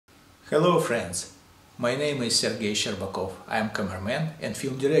Hello friends, my name is Sergey Sherbakov. I am cameraman and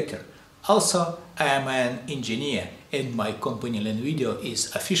film director. Also, I am an engineer and my company Lenvideo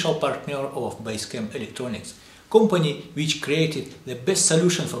is official partner of Basecamp Electronics, company which created the best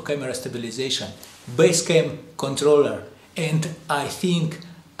solution for camera stabilization, Basecamp controller, and I think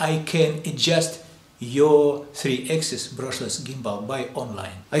I can adjust your 3-axis brushless gimbal by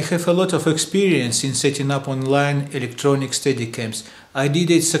online. I have a lot of experience in setting up online electronic steadicams. I did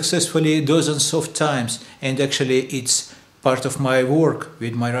it successfully dozens of times and actually it's part of my work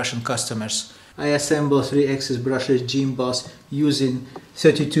with my Russian customers. I assemble 3-axis brushless gimbals using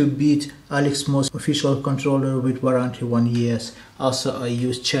 32-bit Alexmos official controller with warranty 1 year. Also I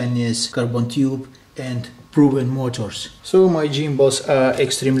use Chinese carbon tube and proven motors. So my gimbals are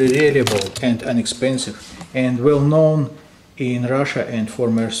extremely reliable and inexpensive and well known in Russia and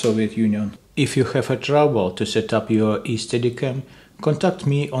former Soviet Union. If you have a trouble to set up your e-steadicam, contact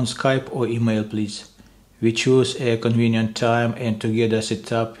me on Skype or email please. We choose a convenient time and together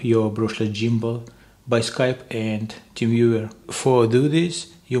set up your brushless gimbal by Skype and TeamViewer. For do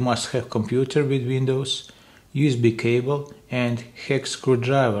this, you must have computer with Windows, USB cable and hex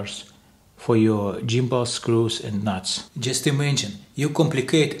screwdrivers for your gimbal screws and nuts. Just imagine, your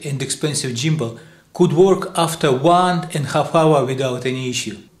complicated and expensive gimbal could work after 1.5 hours without any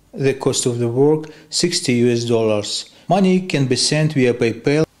issue. The cost of the work $60 US. Money can be sent via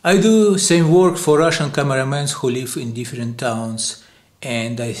PayPal. I do same work for Russian cameramen who live in different towns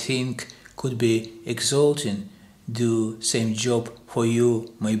and I think could be exhausting do same job for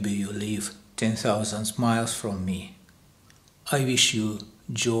you. Maybe you live 10,000 miles from me. I wish you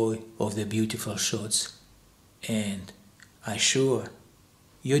joy of the beautiful shots and I'm sure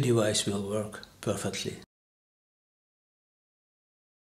your device will work perfectly.